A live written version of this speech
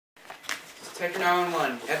Tecker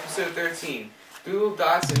 911, Episode 13, Google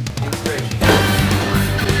Docs and Spreadsheets.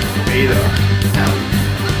 Beta.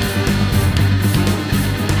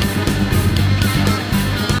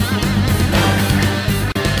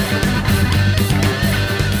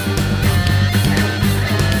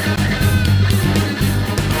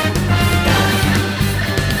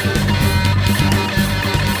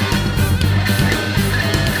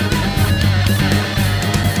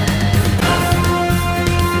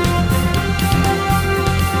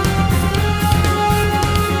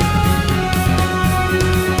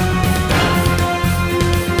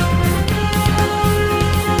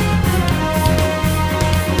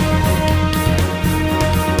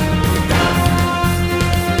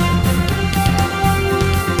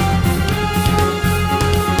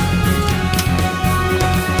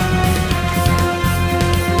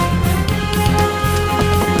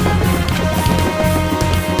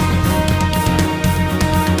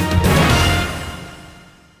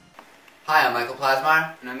 Hi, I'm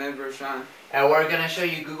Plasmeier and Ed Rochon. And we're going to show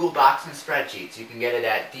you Google Docs and Spreadsheets. You can get it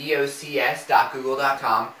at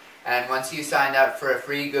docs.google.com. And once you signed up for a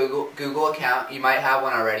free Google account, you might have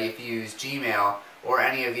one already if you use Gmail or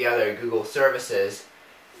any of the other Google services.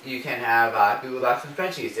 You can have Google Docs and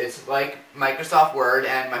Spreadsheets. It's like Microsoft Word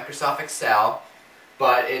and Microsoft Excel,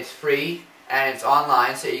 but it's free and it's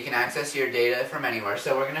online, so you can access your data from anywhere.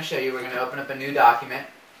 So we're going to show you, we're going to open up a new document.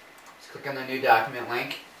 Just click on the new document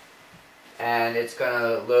link, and it's going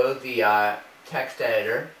to load the text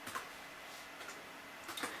editor.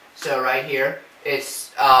 So right here,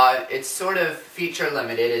 it's sort of feature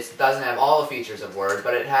limited. It doesn't have all the features of Word,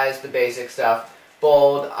 but it has the basic stuff: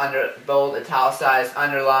 bold, italicized,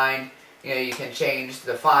 underlined. You know, you can change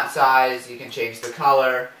the font size, you can change the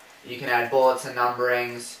color, you can add bullets and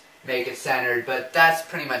numberings, make it centered. But that's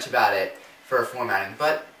pretty much about it for formatting.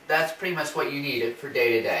 But that's pretty much what you need for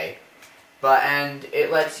day to day. And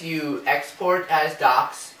it lets you export as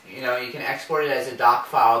docs. You know, you can export it as a doc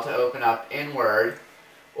file to open up in Word,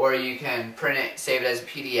 or you can print it, save it as a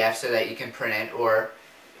PDF so that you can print it or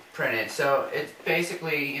print it. So it's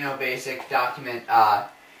basically, you know, basic document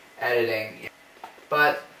editing.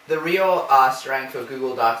 But the real strength of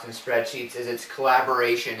Google Docs and Spreadsheets is its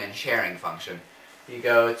collaboration and sharing function. You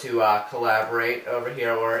go to collaborate over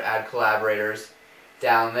here, or add collaborators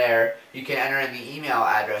down there. You can enter in the email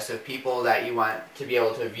address of people that you want to be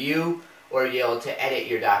able to view or be able to edit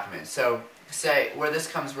your documents. So say where this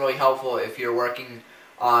comes really helpful if you're working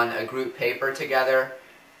on a group paper together,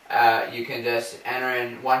 you can just enter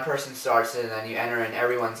in, one person starts it, and then you enter in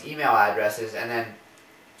everyone's email addresses, and then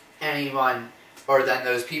anyone, or then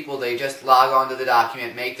those people, they just log on to the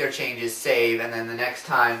document, make their changes, save, and then the next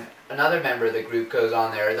time another member of the group goes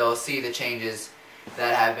on there, they'll see the changes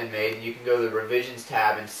that have been made. You can go to the revisions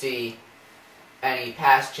tab and see any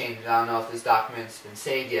past changes. I don't know if this document's been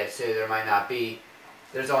saved yet, so there might not be.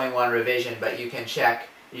 There's only one revision, but you can check,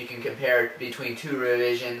 you can compare between two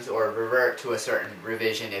revisions or revert to a certain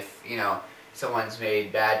revision if, you know, someone's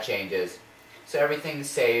made bad changes. So everything's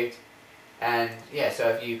saved. And yeah, so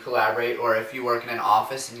if you collaborate, or if you work in an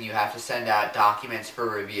office and you have to send out documents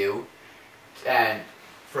for review and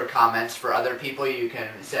for comments for other people, you can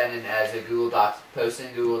send in as a Google Docs, post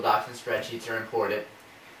in Google Docs and Spreadsheets, or import it,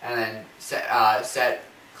 and then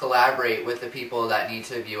collaborate with the people that need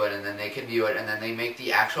to view it, and then they can view it, and then they make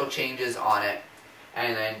the actual changes on it,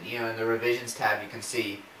 and then, you know, in the revisions tab you can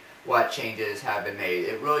see what changes have been made.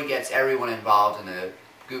 It really gets everyone involved in a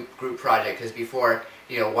group project, because before,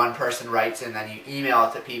 you know, one person writes and then you email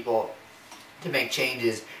it to people to make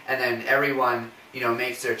changes, and then everyone, you know,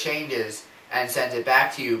 makes their changes and sends it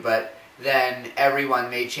back to you, but then everyone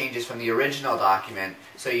made changes from the original document,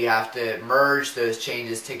 so you have to merge those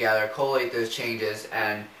changes together, collate those changes,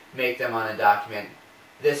 and make them on a document.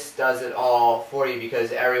 This does it all for you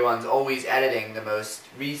because everyone's always editing the most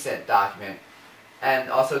recent document. And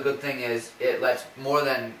also a good thing is it lets more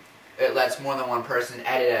than one person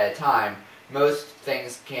edit at a time. Most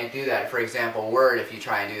things can't do that. For example, Word, if you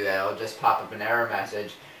try and do that, it'll just pop up an error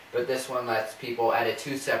message. But this one lets people edit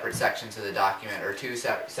two separate sections of the document, or two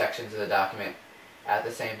separate sections of the document at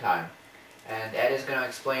the same time. And Ed is going to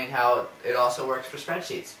explain how it also works for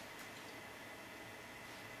spreadsheets.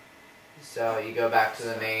 So you go back to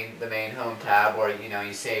the main home tab, or, you know,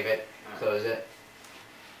 you save it, close it,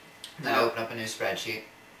 and then open up a new spreadsheet.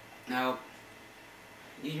 Now,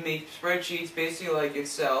 you make spreadsheets basically like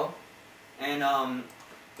Excel, and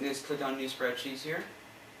just click on New Spreadsheets here.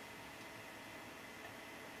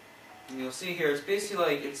 And you'll see here, it's basically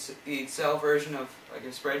like it's the Excel version of like a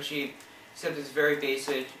spreadsheet, except it's very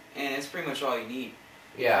basic, and it's pretty much all you need.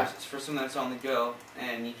 Yeah. For something that's on the go,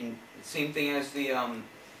 and you can, same thing as the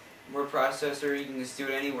word processor. You can just do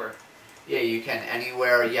it anywhere. Yeah, you can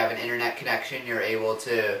anywhere you have an internet connection, you're able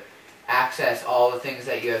to access all the things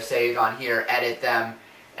that you have saved on here, edit them,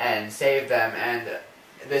 and save them. And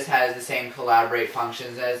this has the same collaborate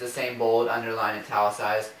functions, it has the same bold, underline,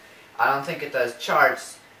 italicize. I don't think it does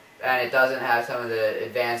charts, and it doesn't have some of the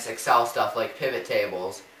advanced Excel stuff like pivot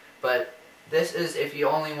tables. But this is if you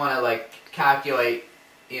only want to like calculate,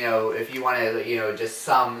 if you want to, just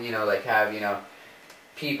sum, like have,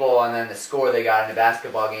 people and then the score they got in a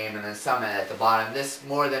basketball game and then sum it at the bottom. This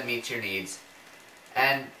more than meets your needs.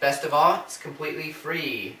 And best of all, it's completely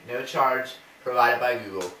free, no charge, provided by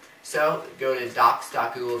Google. So go to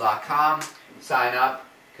docs.google.com, sign up,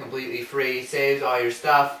 completely free, saves all your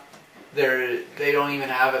stuff. They don't even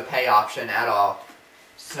have a pay option at all.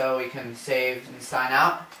 So we can save and sign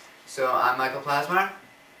out. So I'm Michael Plasmeier.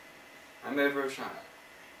 I'm Ed Rochon.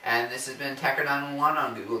 And this has been Tecker 911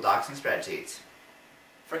 on Google Docs and Spreadsheets.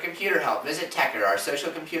 For computer help, visit Tecker, our social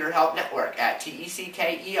computer help network at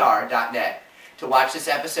tecker.net. To watch this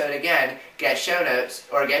episode again, get show notes,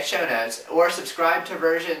 or subscribe to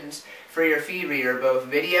versions for your feed reader, both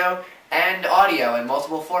video and audio in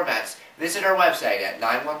multiple formats. Visit our website at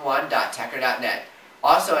 911.tecker.net.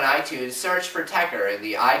 Also on iTunes, search for Tecker in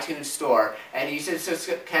the iTunes store, and you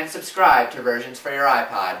can subscribe to versions for your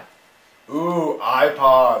iPod. Ooh,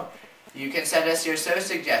 iPod. You can send us your show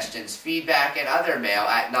suggestions, feedback, and other mail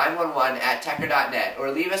at 911@tecker.net,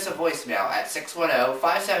 or leave us a voicemail at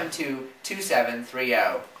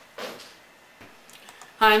 610-572-2730.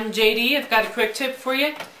 I'm JD. I've got a quick tip for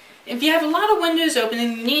you. If you have a lot of windows open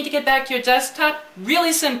and you need to get back to your desktop,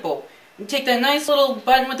 really simple. You take that nice little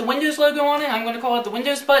button with the Windows logo on it, I'm going to call it the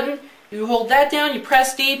Windows button, you hold that down, you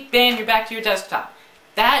press D, bam, you're back to your desktop.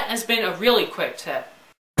 That has been a really quick tip.